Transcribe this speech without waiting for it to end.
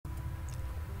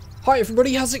Hi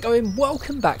everybody, how's it going?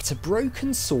 Welcome back to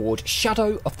Broken Sword,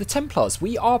 Shadow of the Templars.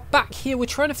 We are back here, we're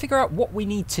trying to figure out what we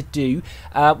need to do.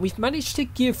 We've managed to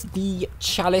give the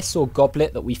Chalice or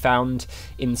goblet that we found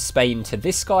in Spain to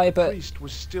this guy, but... The priest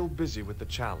was still busy with the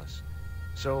Chalice,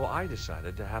 so I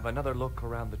decided to have another look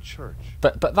around the church.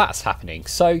 But that's happening,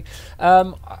 so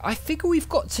I figure we've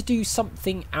got to do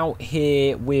something out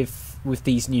here with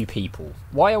these new people.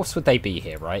 Why else would they be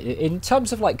here, right? In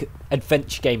terms of like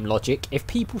adventure game logic, if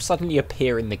people suddenly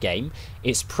appear in the game,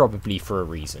 it's probably for a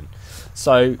reason.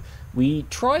 So we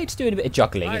tried doing a bit of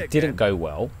juggling. It didn't go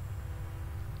well.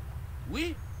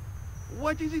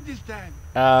 What is it this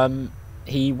time?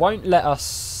 He won't let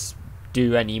us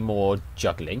do any more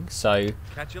juggling, so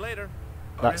Catch you later.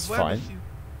 that's fine.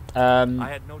 I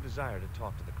had no desire to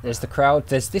talk to the crowd. There's the crowd.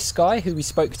 There's this guy who we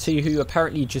spoke to who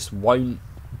apparently just won't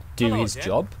do his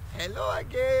job. Hello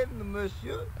again,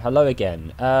 monsieur. Hello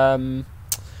again.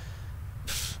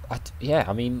 Yeah,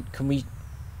 I mean, can we...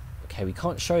 Okay, we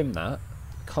can't show him that.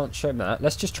 Can't show him that.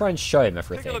 Let's just try and show him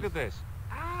everything. Take a look at this.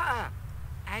 Ah,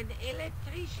 an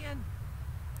electrician.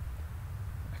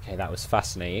 Okay, that was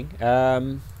fascinating.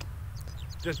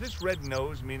 Does this red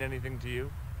nose mean anything to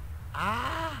you?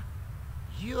 Ah,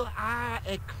 you are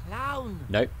a clown.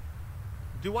 Nope.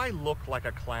 Do I look like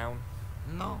a clown?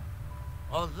 No.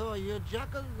 Although you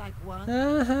juggle like one.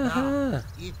 Ah-ha-ha. Now,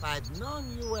 if I'd known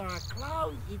you were a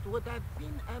clown, it would have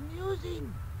been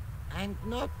amusing. And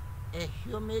not a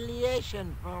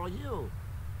humiliation for you.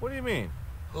 What do you mean?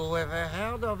 Whoever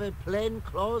heard of a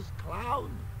plainclothes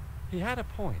clown? He had a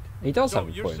point. He does So have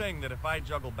a you're point. saying that if I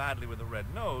juggle badly with a red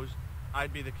nose,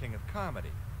 I'd be the king of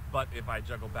comedy. But if I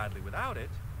juggle badly without it...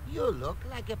 You look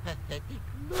like a pathetic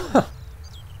loon.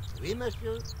 Oui,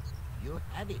 monsieur. You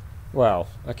had it. Well,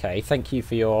 okay, thank you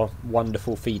for your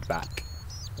wonderful feedback.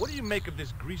 What do you make of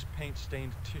this grease paint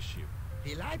stained tissue?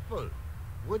 Delightful.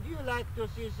 Would you like to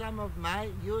see some of my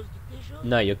used tissue?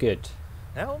 No, you're good.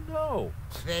 Hell no.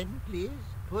 Then please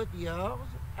put yours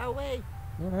away.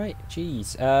 Alright,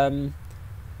 jeez.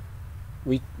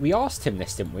 We asked him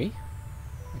this, didn't we?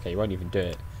 Okay, he won't even do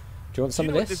it. Do you want some you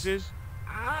of know this? What this is?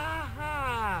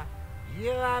 Aha!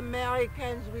 You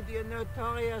Americans with your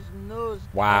notorious nose.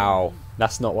 Wow,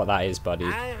 that's not what that is, buddy.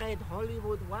 I read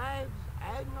Hollywood Wives.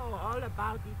 I know all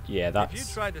about it. Yeah, that's... If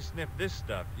you tried to sniff this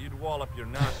stuff, you'd wall up your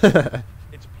nostrils.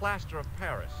 It's plaster of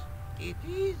Paris. It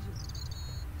is.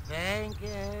 Thank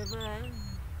heaven.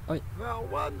 Oi. For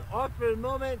one awful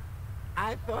moment,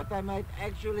 I thought I might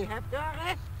actually have to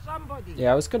arrest somebody.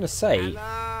 Yeah, I was going to say...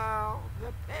 Hello,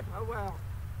 the paperwork.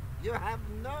 You have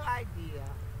no idea.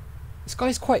 This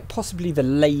guy's quite possibly the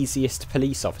laziest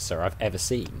police officer I've ever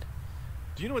seen.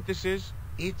 Do you know what this is?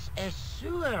 It's a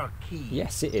sewer key.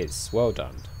 Yes, it is. Well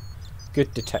done.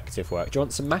 Good detective work. Do you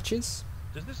want some matches?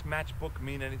 Does this matchbook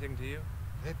mean anything to you?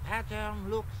 The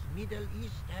pattern looks Middle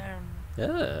Eastern.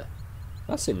 Ah,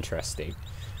 that's interesting.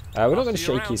 We're not going to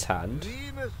shake his hand.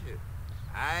 Oui, monsieur.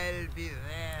 I'll be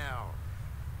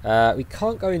there. We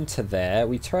can't go into there.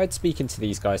 We tried speaking to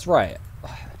these guys. Right.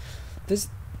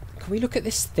 Can we look at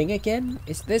this thing again?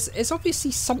 There's obviously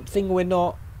something we're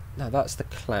not... No, that's the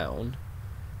clown.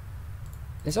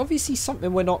 There's obviously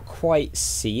something we're not quite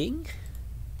seeing.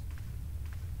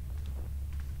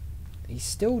 He's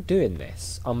still doing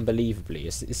this, unbelievably.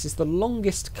 This is the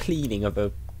longest cleaning of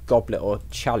a goblet or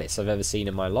chalice I've ever seen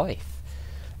in my life.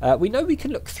 We know we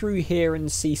can look through here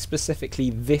and see specifically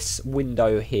this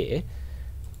window here.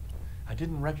 I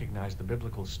didn't recognize the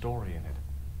biblical story in it.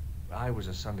 I was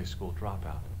a Sunday school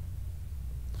dropout.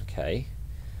 Okay.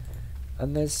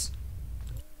 And there's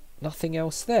nothing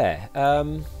else there.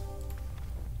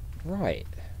 Right.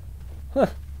 Huh.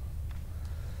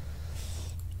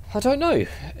 I don't know.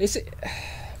 Is it...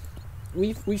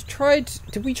 We've tried...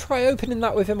 Did we try opening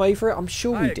that with him over it? I'm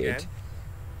sure we did. Again.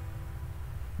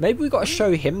 Maybe we got to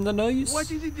show him the nose?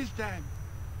 What is it this time?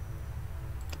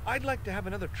 I'd like to have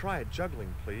another try at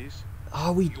juggling, please.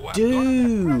 Oh, we You are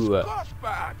do! gonna press cost,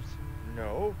 perhaps.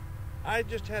 No, I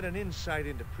just had an insight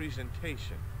into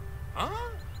presentation. Huh?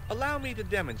 Allow me to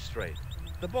demonstrate.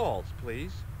 The balls,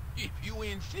 please. If you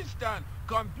insist on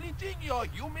completing your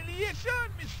humiliation,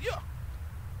 monsieur.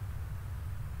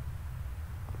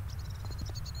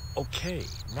 Okay,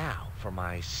 now for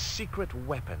my secret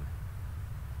weapon.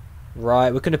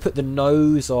 Right, we're going to put the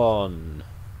nose on.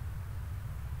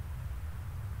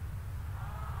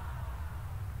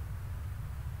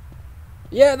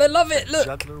 Yeah, they love it, look!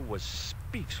 Juggler was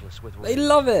speechless with They relief.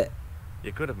 love it!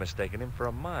 You could have mistaken him for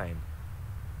a mime.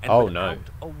 And Oh, no. without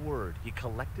a word, he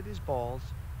collected his balls.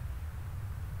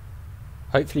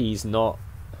 Hopefully he's not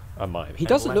a mime. He and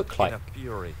doesn't left look like... in a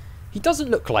fury. He doesn't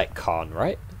look like Khan,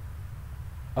 right?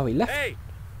 Oh, he left. Hey,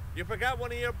 You forgot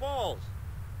one of your balls.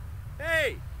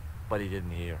 Hey! But he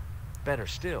didn't hear. Better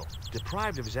still,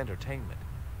 deprived of his entertainment,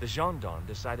 the gendarme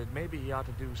decided maybe he ought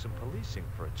to do some policing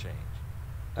for a change.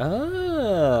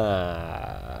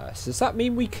 Ah, so does that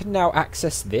mean we can now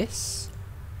access this?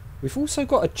 We've also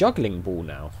got a juggling ball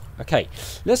now. Okay,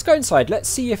 let's go inside. Let's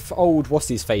see if old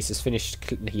What's-His-Face has finished.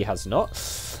 He has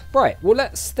not. Right, well,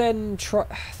 let's then try...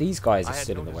 These guys are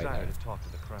still in the way, though. To talk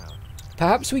to the crowd.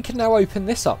 Perhaps we can now open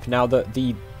this up now that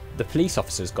the police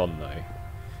officer's gone, though.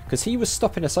 Because he was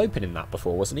stopping us opening that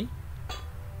before, wasn't he?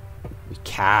 We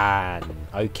can.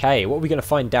 Okay, what are we going to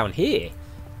find down here?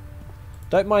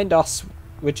 Don't mind us.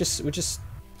 We're just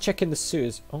checking the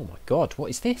sewers. Oh my god, what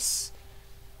is this?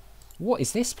 What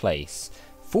is this place?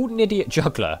 Fooled an idiot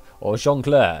juggler, or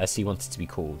jongleur as he wanted to be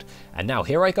called. And now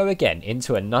here I go again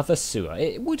into another sewer.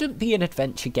 It wouldn't be an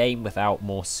adventure game without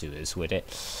more sewers, would it?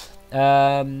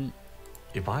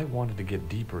 If I wanted to get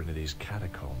deeper into these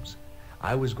catacombs,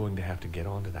 I was going to have to get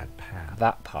onto that path.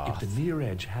 That path. If the near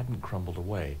edge hadn't crumbled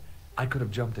away, I could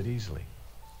have jumped it easily.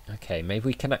 Okay, maybe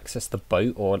we can access the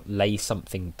boat or lay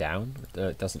something down.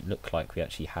 It doesn't look like we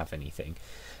actually have anything.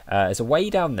 There's a way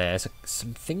down there. There's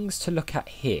some things to look at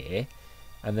here.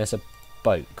 And there's a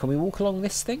boat. Can we walk along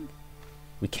this thing?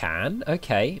 We can.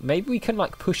 Okay. Maybe we can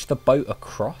like push the boat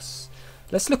across.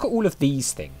 Let's look at all of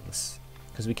these things.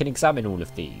 Because we can examine all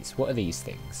of these. What are these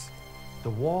things? The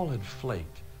wall had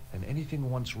flaked, and anything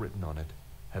once written on it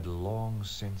had long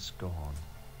since gone.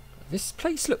 This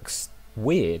place looks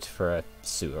weird for a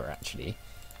sewer, actually.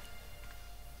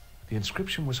 The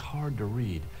inscription was hard to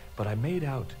read, but I made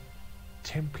out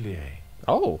Templier.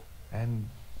 Oh. And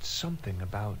something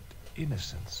about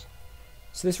innocence.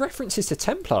 So there's references to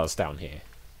Templars down here.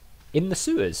 In the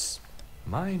sewers.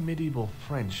 My medieval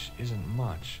French isn't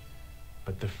much,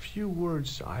 but the few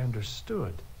words I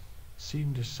understood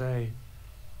seemed to say,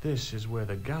 this is where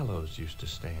the gallows used to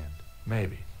stand.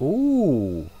 Maybe.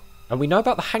 Ooh. And we know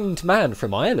about the Hanged Man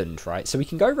from Ireland, right? So we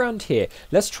can go around here.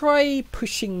 Let's try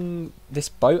pushing this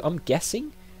boat, I'm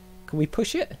guessing. Can we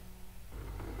push it?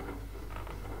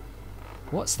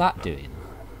 What's that doing?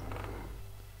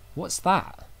 What's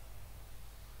that?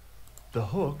 The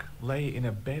hook lay in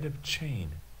a bed of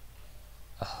chain.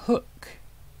 A hook?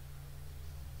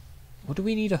 What do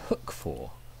we need a hook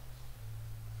for?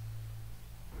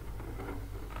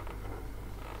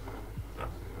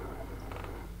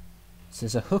 So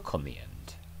there's a hook on the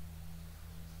end.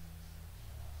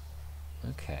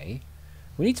 Okay.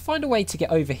 We need to find a way to get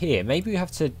over here. Maybe we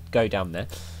have to go down there.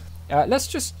 Let's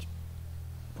just...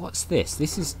 What's this?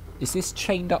 Is this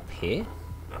chained up here?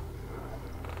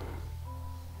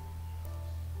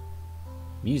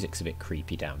 Music's a bit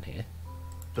creepy down here.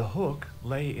 The hook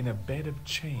lay in a bed of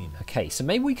chain. Okay, so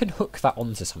maybe we can hook that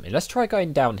onto something. Let's try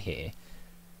going down here.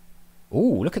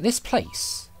 Ooh, look at this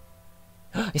place.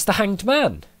 It's the Hanged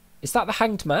Man. Is that the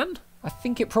Hanged Man? I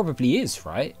think it probably is,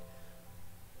 right?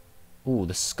 Ooh,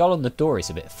 the skull on the door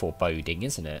is a bit foreboding,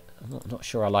 isn't it? I'm not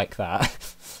sure I like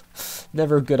that.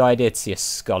 Never a good idea to see a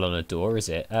skull on a door, is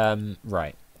it?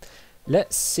 Right.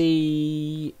 Let's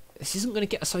see... This isn't going to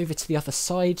get us over to the other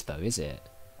side, though, is it?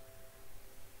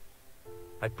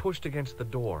 I pushed against the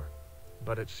door,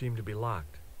 but it seemed to be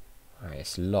locked. Alright,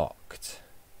 it's locked.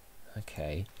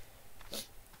 Okay.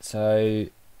 So...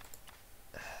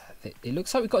 It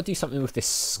looks like we've got to do something with this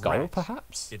skull, Rats.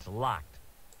 perhaps? It's locked.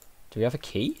 Do we have a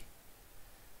key?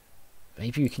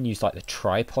 Maybe we can use, like, the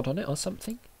tripod on it or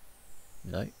something?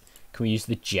 No. Can we use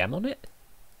the gem on it?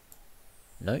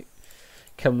 No.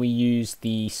 Can we use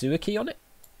the sewer key on it?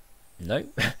 No.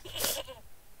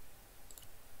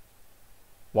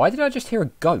 Why did I just hear a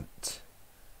goat?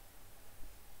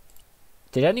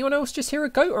 Did anyone else just hear a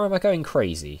goat, or am I going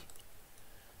crazy?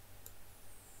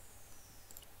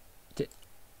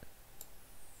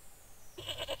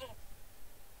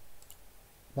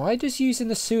 Why does using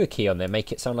the sewer key on there make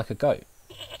it sound like a goat?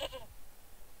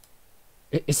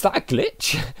 Is that a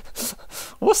glitch?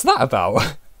 What's that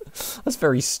about? That's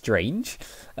very strange.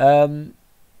 Something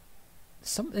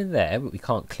there, but we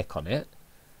can't click on it.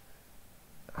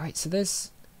 Alright, so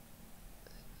there's...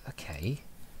 Okay.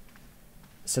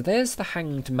 So there's the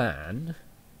Hanged Man.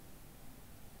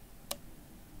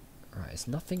 Alright, there's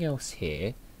nothing else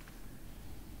here.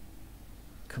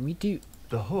 Can we do...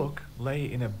 The hook lay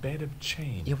in a bed of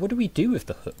chain. Yeah, what do we do with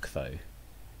the hook, though?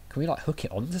 Can we, like, hook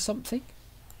it onto something?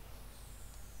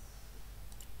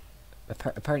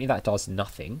 Apparently that does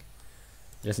nothing.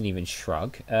 It doesn't even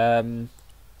shrug. No.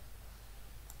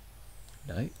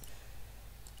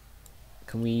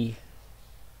 Can we...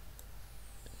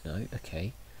 No,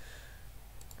 okay.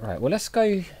 Right, well, let's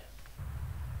go...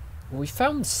 Well, we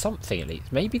found something, at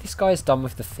least. Maybe this guy's done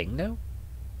with the thing now?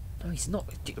 No, he's not.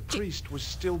 The priest was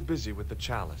still busy with the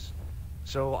chalice,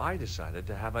 so I decided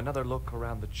to have another look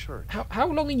around the church. How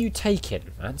long are you taking,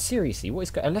 man? Seriously, what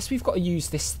is going? Unless we've got to use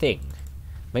this thing.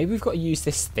 Maybe we've got to use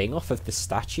this thing off of the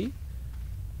statue.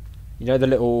 You know, the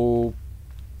little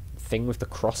thing with the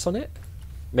cross on it?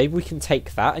 Maybe we can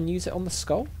take that and use it on the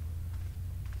skull?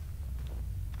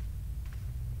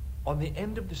 On the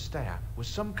end of the staff was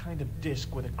some kind of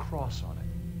disc with a cross on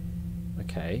it.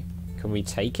 Okay. Can we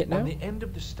take it now? On the end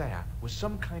of the staff was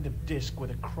some kind of disc with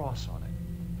a cross on it.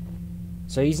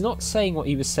 So he's not saying what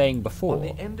he was saying before. On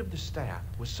the end of the staff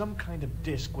was some kind of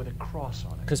disc with a cross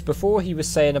on it. Because before he was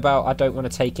saying about, I don't want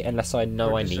to take it unless I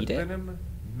know I need it. Disciplinum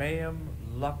meum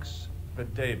lux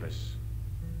videbus.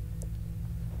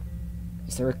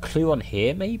 Is there a clue on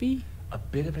here, maybe? A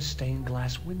bit of a stained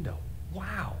glass window.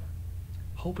 Wow.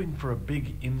 Hoping for a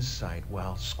big insight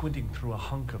while squinting through a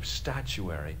hunk of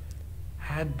statuary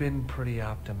had been pretty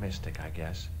optimistic, I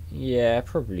guess. Yeah,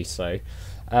 probably so.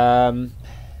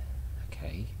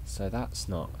 Okay, so that's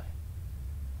not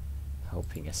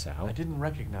helping us out. I didn't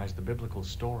recognize the biblical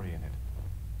story in it.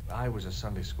 I was a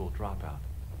Sunday school dropout.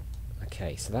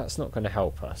 Okay, so that's not going to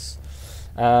help us.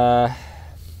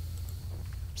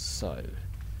 So,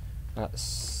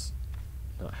 that's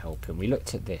not helping. We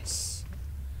looked at this.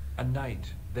 A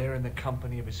knight, there in the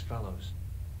company of his fellows.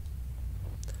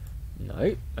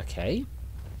 No, okay.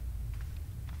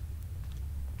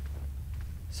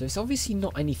 So it's obviously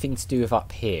not anything to do with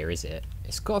up here, is it?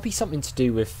 It's got to be something to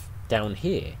do with down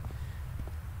here.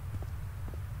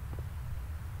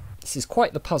 This is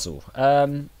quite the puzzle.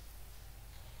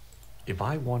 If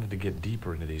I wanted to get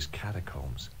deeper into these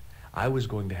catacombs, I was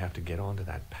going to have to get onto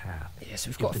that path. Yes,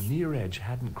 we've got. If the near edge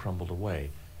hadn't crumbled away,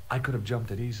 I could have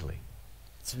jumped it easily.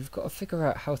 So we've got to figure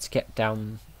out how to get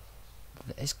down.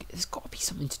 There's got to be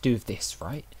something to do with this,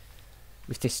 right?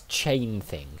 With this chain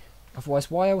thing.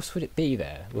 Otherwise, why else would it be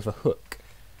there with a hook?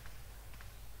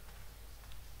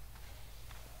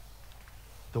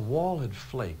 The wall had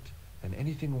flaked, and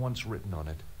anything once written on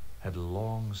it had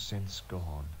long since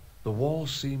gone. The wall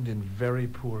seemed in very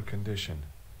poor condition.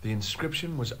 The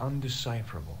inscription was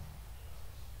undecipherable.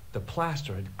 The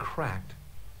plaster had cracked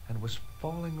and was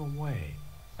falling away.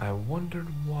 I wondered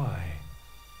why.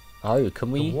 Oh,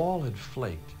 can we? The wall had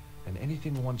flaked, and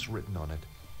anything once written on it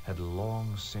had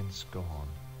long since gone.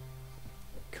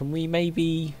 Can we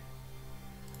maybe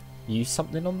use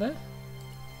something on there?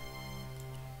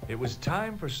 It was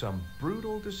time for some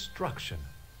brutal destruction.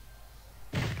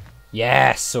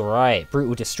 Yes, alright.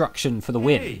 Brutal destruction for the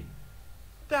win. Hey,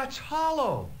 that's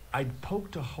hollow! I'd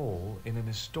poked a hole in an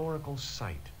historical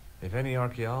site. If any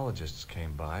archaeologists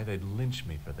came by, they'd lynch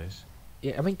me for this.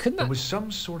 Yeah, I mean, couldn't that... There was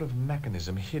some sort of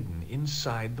mechanism hidden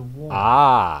inside the wall.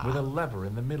 Ah. With a lever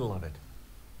in the middle of it.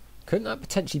 Couldn't that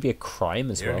potentially be a crime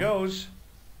as well? Here goes.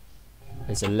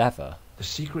 There's a lever. The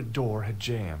secret door had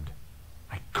jammed.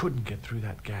 I couldn't get through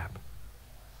that gap.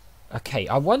 Okay,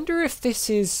 I wonder if this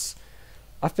is...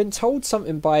 I've been told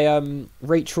something by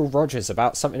Rachel Rogers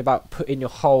about something about putting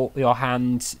your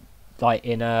hand like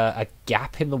in a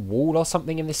gap in the wall or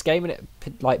something in this game, and it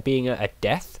like being a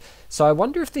death. So I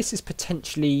wonder if this is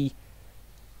potentially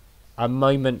a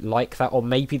moment like that, or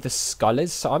maybe the skull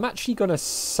is. So I'm actually gonna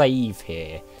save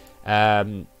here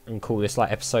and call this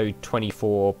like episode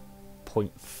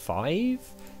 24.5,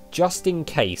 just in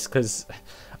case, because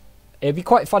it'd be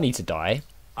quite funny to die.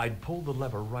 I'd pulled the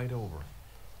lever right over.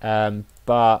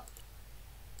 But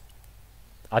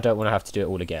I don't want to have to do it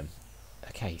all again.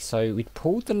 Okay, so we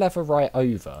pulled the lever right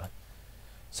over.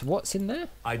 So what's in there?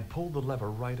 I'd pulled the lever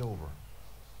right over.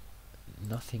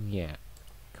 Nothing yet.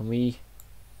 Can we?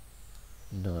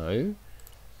 No.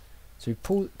 So we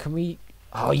pull. Can we?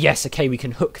 Oh yes. Okay, we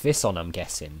can hook this on, I'm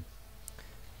guessing.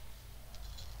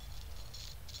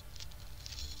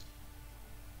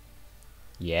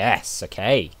 Yes.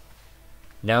 Okay.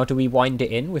 Now do we wind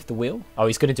it in with the wheel? Oh,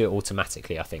 he's going to do it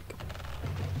automatically, I think.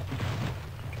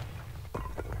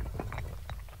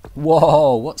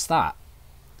 Whoa, what's that?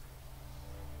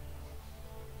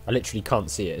 I literally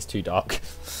can't see it, it's too dark.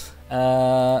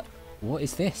 What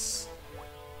is this?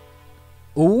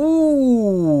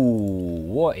 Ooh,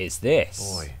 what is this?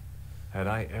 Boy, had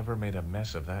I ever made a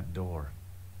mess of that door.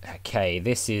 Okay,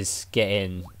 this is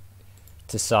getting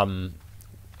to some...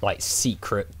 like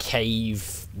secret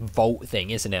cave vault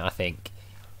thing, isn't it? I think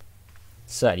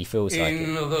certainly feels like it.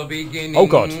 In the beginning, oh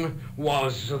god,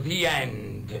 was the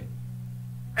end.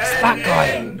 It's that guy.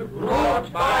 End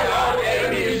wrought by our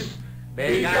enemies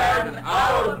began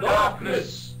our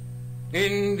darkness.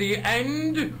 In the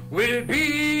end will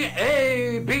be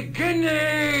a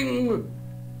beginning.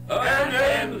 An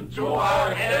end to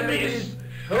our enemies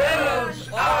heralds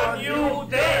our new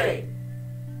day.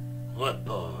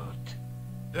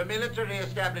 The military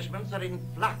establishments are in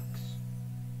flux.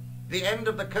 The end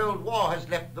of the Cold War has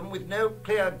left them with no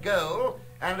clear goal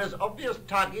and as obvious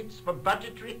targets for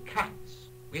budgetary cuts.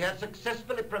 We have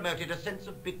successfully promoted a sense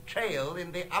of betrayal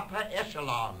in the upper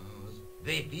echelons.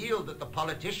 They feel that the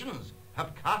politicians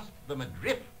have cast them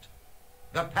adrift.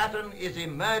 The pattern is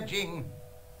emerging.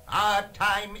 Our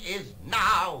time is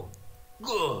now.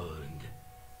 Good.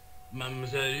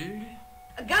 Mademoiselle?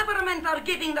 Governments are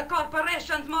giving the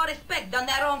corporations more respect than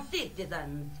their own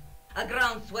citizens. A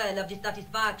groundswell of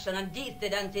dissatisfaction and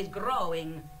dissidence is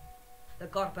growing. The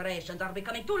corporations are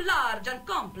becoming too large and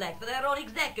complex for their own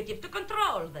executives to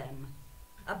control them.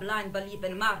 A blind belief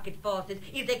in market forces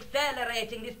is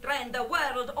accelerating this trend the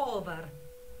world over.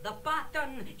 The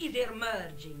pattern is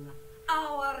emerging.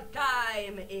 Our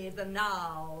time is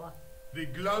now. The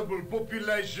global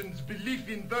population's belief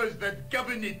in those that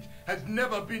govern it has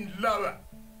never been lower.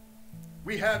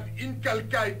 We have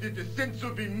inculcated a sense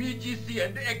of immediacy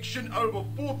and action over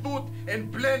forethought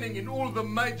and planning in all the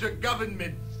major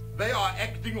governments. They are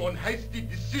acting on hasty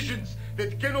decisions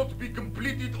that cannot be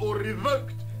completed or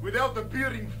revoked without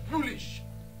appearing foolish.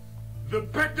 The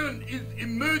pattern is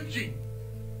emerging.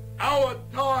 Our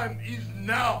time is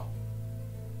now.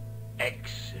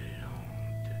 Excellent.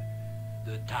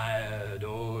 The tired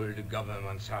old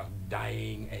governments are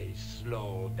dying a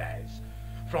slow death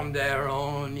from their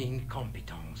own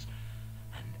incompetence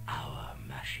and our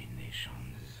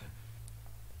machinations.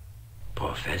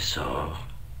 Professor,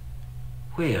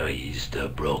 where is the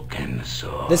broken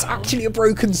sword? There's actually a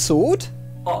broken sword?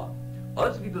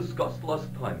 As we discussed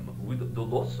last time, with the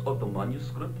loss of the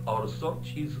manuscript, our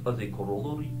search is as a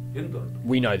corollary hindered.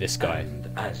 We know this guy. And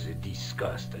as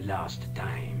discussed last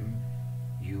time,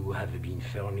 you have been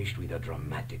furnished with a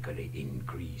dramatically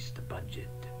increased budget.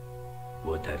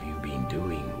 What have you been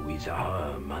doing with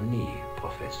our money,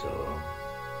 Professor?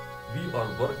 We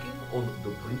are working on the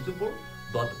principle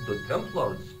that the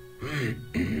Templars,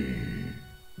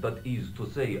 that is to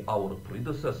say our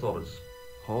predecessors,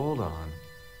 Hold on.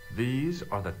 These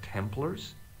are the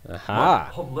Templars?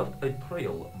 Aha. have left a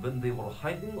trail when they were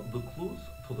hiding the clues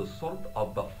to the sword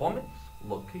of Baphomet's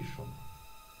location.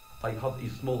 I have a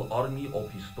small army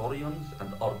of historians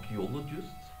and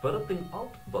archaeologists ferreting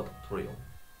out that trail.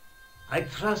 I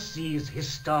trust these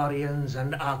historians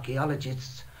and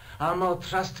archaeologists are more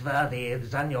trustworthy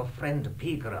than your friend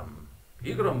Pegram.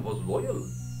 Pegram was loyal.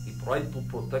 He tried to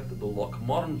protect the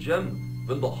Lochmarn gem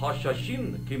when the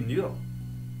Hashashin came near.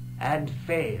 And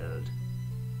failed.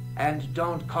 And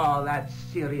don't call that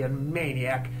Syrian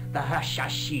maniac the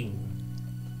Hashashin.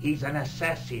 He's an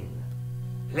assassin.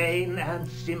 Plain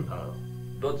and simple.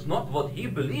 That's not what he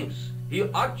believes. He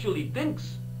actually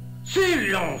thinks.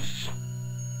 Silence!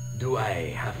 Do I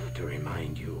have to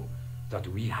remind you that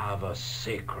we have a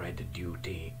sacred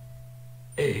duty,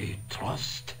 a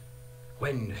trust?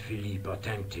 When Philippe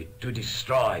attempted to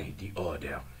destroy the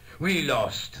Order, we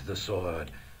lost the sword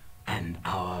and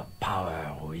our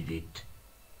power with it.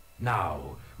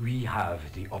 Now we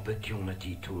have the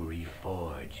opportunity to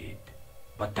reforge it.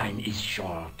 But time is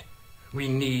short. We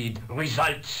need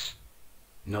results,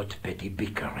 not petty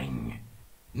bickering,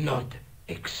 not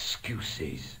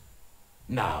excuses.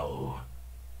 Now,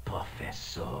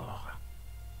 Professor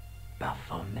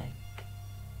Baphomet.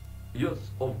 Yes,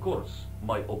 of course.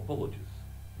 My apologies.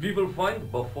 We will find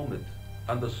Baphomet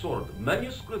and the sword,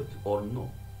 manuscript or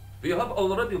no. We have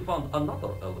already found another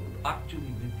element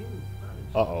actually within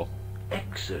Paris. Uh-oh.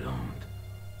 Excellent.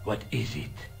 What is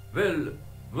it? Well,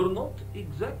 we're not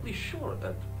exactly sure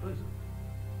at present.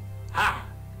 Ha!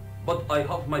 But I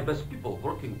have my best people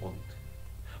working on it.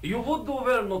 You would do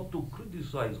well not to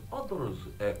criticize others,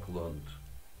 Eklund.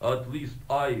 At least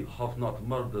I have not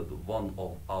murdered one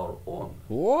of our own.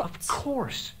 What? Of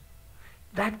course.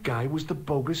 That guy was the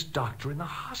bogus doctor in the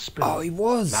hospital. Oh, he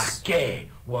was. Marquet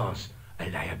was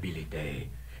a liability.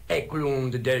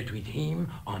 Eklund dealt with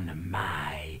him on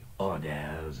my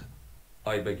orders.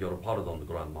 I beg your pardon,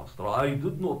 Grandmaster. I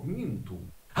did not mean to.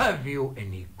 Have you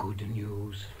any good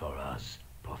news for us,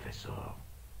 Professor?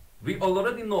 We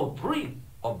already know 3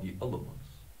 of the elements.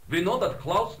 We know that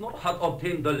Klausner had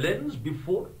obtained the lens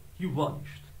before he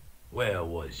vanished. Where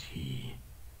was he?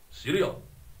 Syria.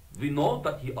 We know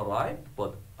that he arrived,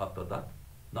 but after that,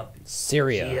 nothing.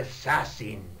 Syria. The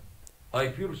assassin. I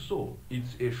fear so.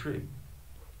 It's a shame.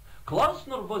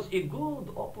 Klausner was a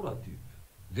good operative.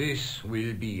 This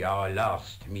will be our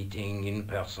last meeting in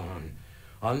person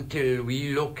until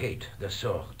we locate the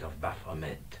sword of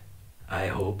Baphomet. I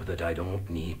hope that I don't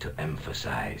need to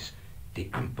emphasize the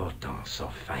importance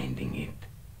of finding it.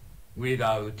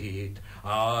 Without it,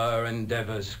 our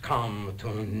endeavors come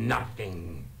to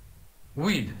nothing.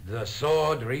 With the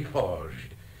sword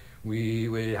reforged, we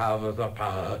will have the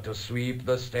power to sweep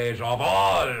the stage of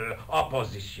all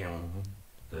opposition.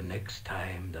 The next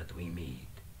time that we meet,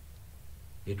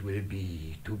 it will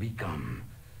be to become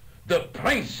the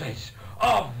princess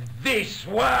of this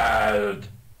world.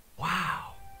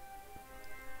 Wow.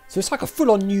 So it's like a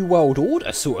full-on New World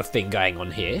Order sort of thing going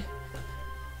on here.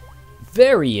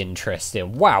 Very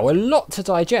interesting. Wow, a lot to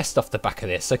digest off the back of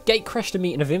this. So gatecrashed a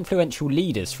meeting of influential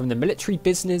leaders from the military,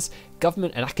 business,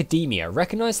 government and academia.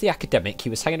 Recognised the academic. He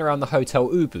was hanging around the Hotel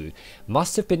Ubu.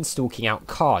 Must have been stalking out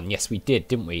Khan. Yes, we did,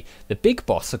 didn't we? The big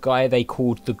boss, a guy they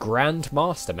called the Grand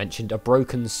Master, mentioned a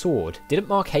broken sword. Didn't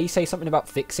Mark Hay say something about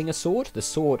fixing a sword? The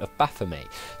Sword of Baphomet.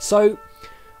 So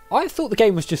I thought the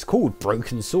game was just called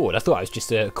Broken Sword. I thought it was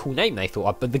just a cool name they thought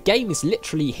of, but the game is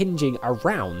literally hinging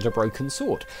around a broken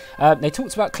sword. They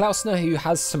talked about Klausner, who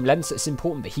has some lens that's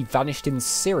important, but he vanished in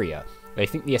Syria. They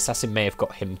think the assassin may have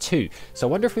got him too. So I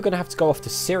wonder if we're going to have to go off to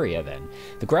Syria then.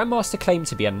 The Grandmaster claimed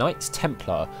to be a Knights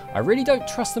Templar. I really don't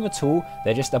trust them at all.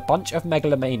 They're just a bunch of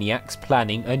megalomaniacs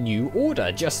planning a new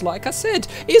order. Just like I said,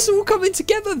 it's all coming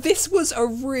together. This was a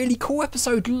really cool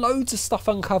episode. Loads of stuff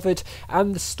uncovered.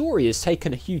 And the story has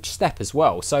taken a huge step as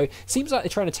well. So it seems like they're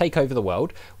trying to take over the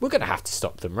world. We're going to have to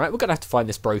stop them, right? We're going to have to find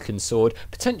this broken sword.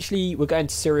 Potentially we're going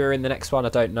to Syria in the next one. I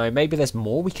don't know. Maybe there's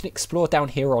more we can explore down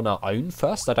here on our own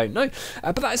first. I don't know.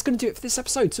 But that is going to do it for this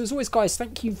episode. So as always, guys,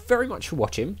 thank you very much for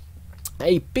watching.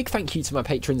 A big thank you to my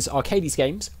patrons, Arcades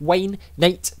Games, Wayne,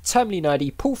 Nate, Terminally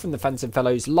Nerdy, Paul from the Phantom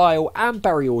Fellows, Lyle and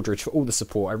Barry Aldridge for all the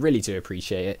support. I really do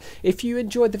appreciate it. If you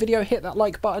enjoyed the video, hit that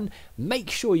like button. Make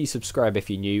sure you subscribe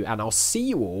if you're new, and I'll see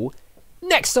you all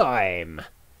next time.